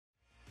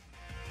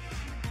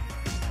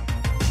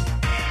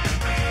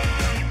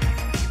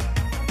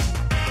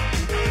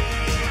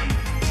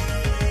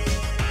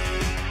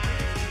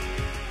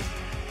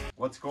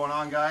What's going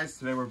on, guys?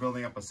 Today we're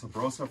building up a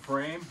Subrosa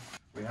frame.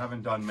 We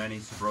haven't done many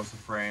Subrosa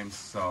frames,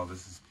 so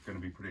this is going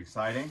to be pretty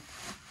exciting.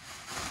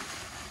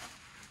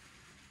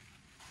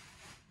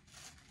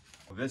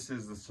 This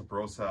is the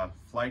Subrosa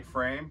flight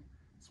frame.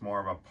 It's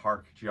more of a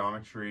park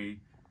geometry,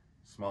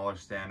 smaller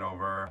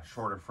standover,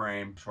 shorter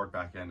frame, short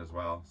back end as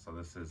well. So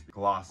this is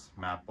gloss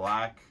matte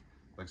black.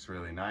 Looks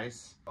really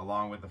nice.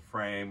 Along with the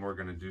frame, we're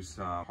going to do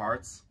some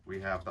parts. We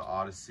have the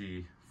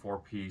Odyssey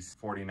 4-piece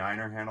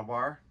 49er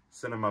handlebar,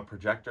 cinema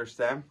projector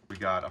stem. We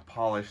got a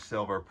polished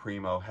silver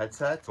Primo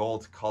headset,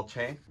 gold call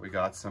chain. We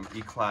got some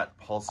Eclat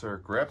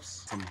pulsar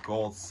grips, some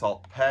gold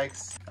salt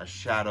pegs, a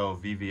Shadow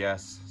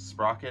VVS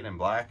sprocket in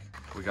black.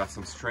 We got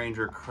some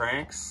Stranger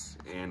cranks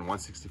in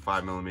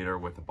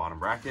 165mm with the bottom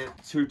bracket,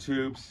 2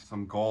 tubes,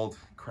 some gold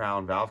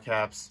crown valve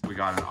caps. We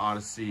got an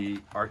Odyssey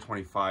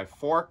R25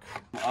 fork,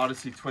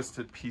 Odyssey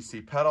twisted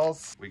PC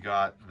pedals. We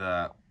got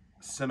the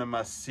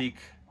Cinema Seek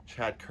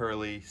Chad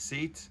Curley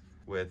seat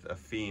with a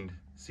Fiend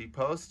seat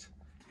post,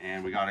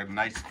 and we got a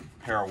nice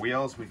pair of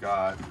wheels. We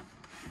got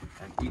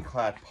an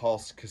Eclat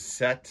Pulse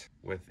cassette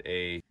with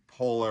a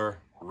polar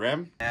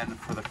rim, and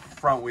for the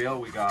front wheel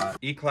we got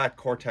Eclat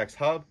Cortex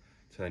hub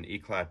to an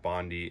Eclat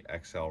Bondi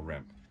XL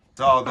rim.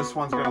 So this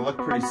one's gonna look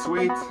pretty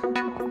sweet.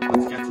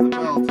 Let's get to the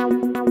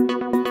build.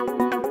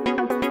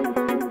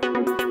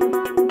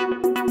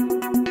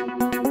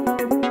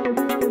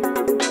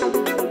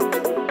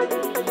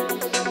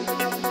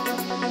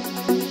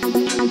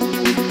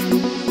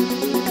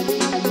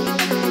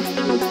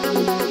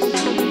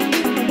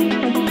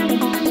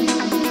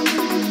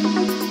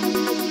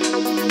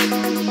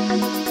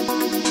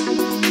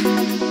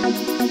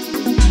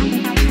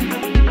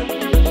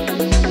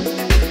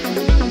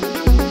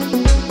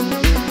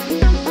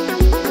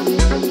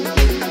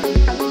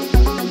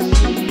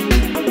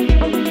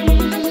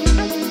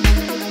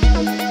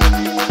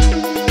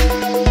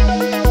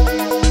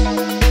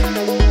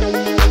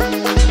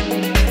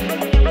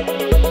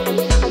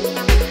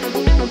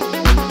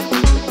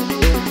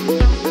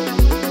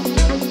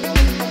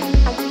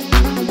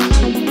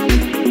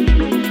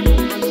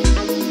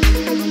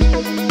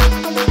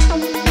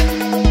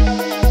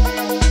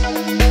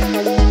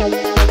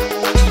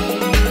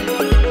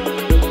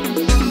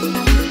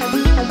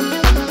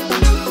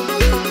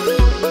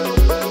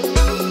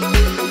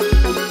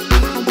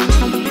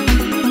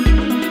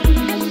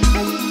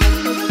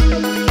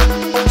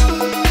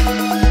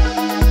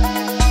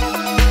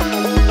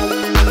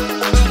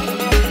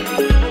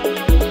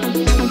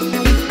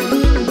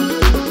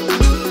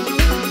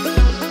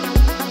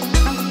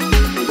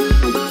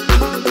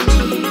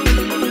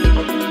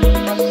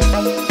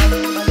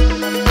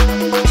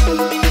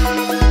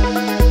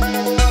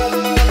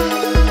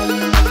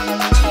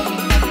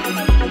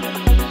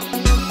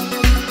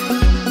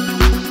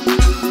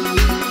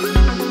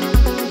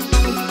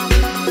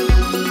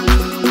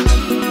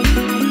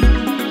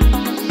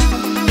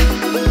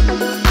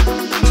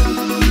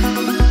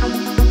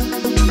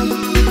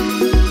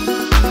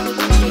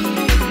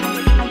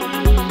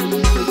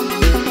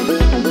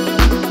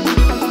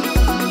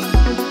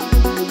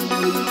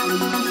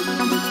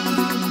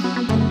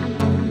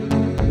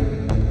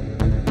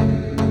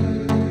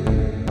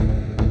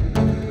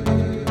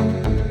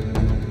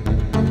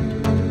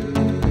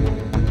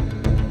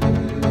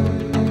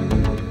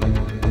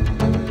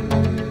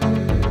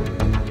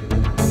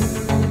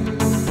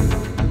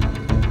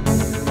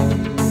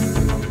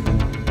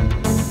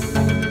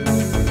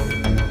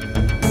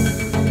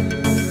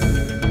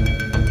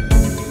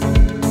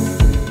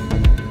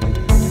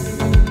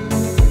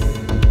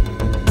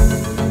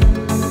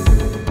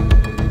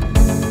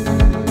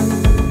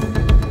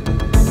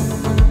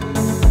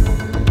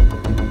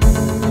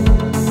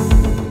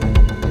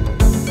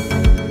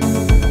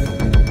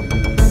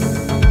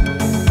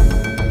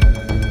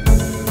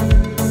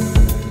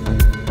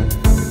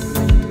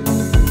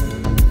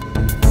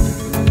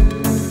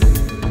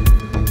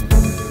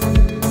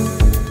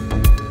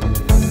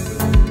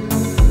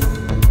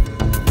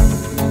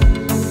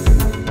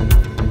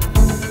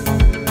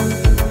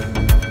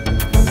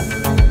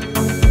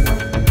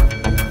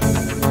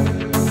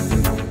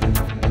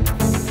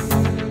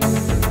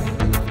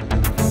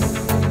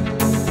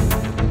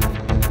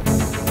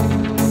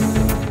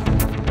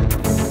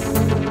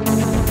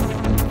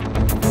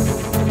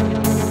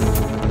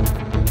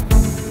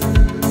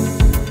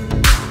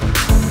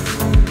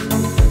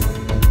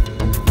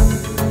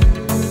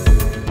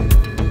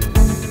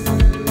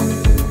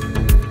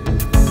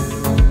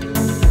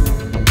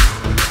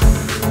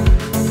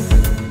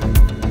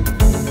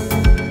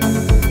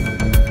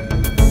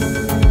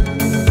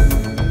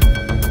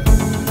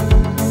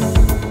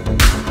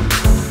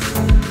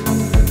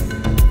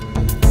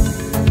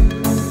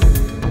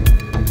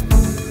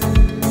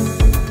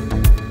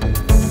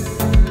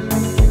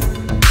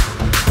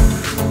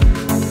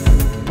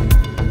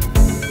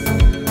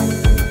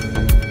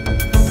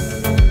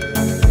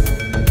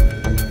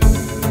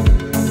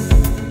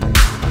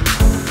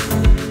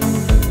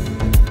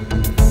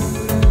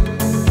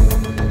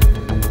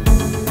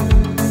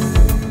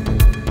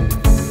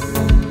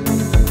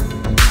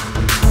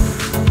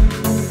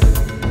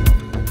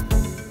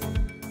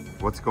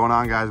 going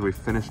on, guys? We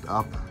finished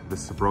up the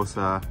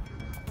Subrosa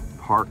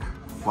Park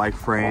flight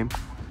frame.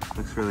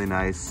 Looks really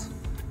nice.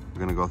 We're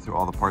gonna go through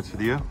all the parts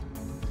with you.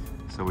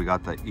 So we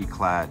got the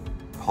Eclat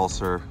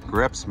Pulsar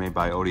grips made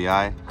by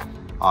ODI,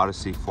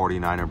 Odyssey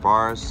 49er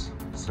bars,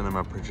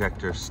 Cinema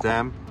projector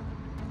stem,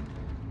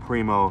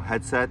 Primo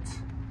headset.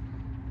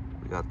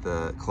 We got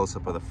the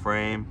close-up of the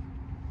frame,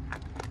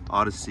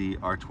 Odyssey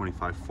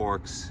R25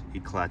 forks,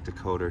 Eclat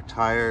decoder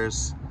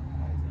tires,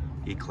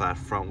 Eclat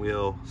front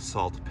wheel,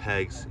 salt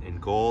pegs in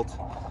gold.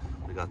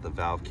 We got the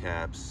valve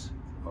caps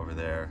over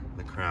there,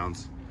 the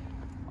crowns,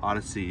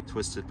 Odyssey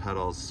twisted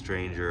pedals,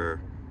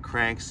 Stranger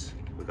cranks.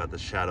 We got the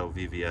Shadow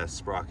VVS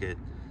sprocket,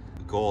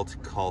 gold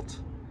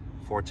Cult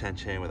 410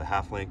 chain with a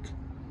half link,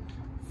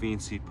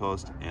 Fiend seat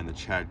post, and the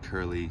Chad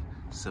Curley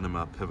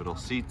Cinema pivotal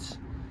seats,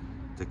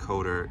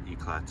 decoder,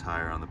 Eclat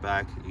tire on the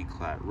back,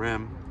 Eclat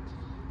rim,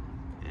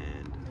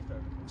 and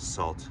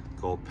salt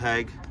gold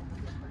peg.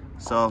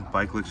 So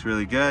bike looks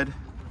really good.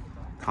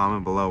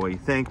 Comment below what you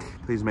think.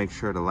 Please make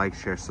sure to like,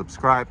 share,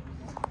 subscribe,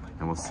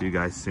 and we'll see you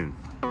guys soon.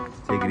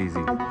 Take it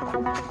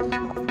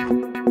easy.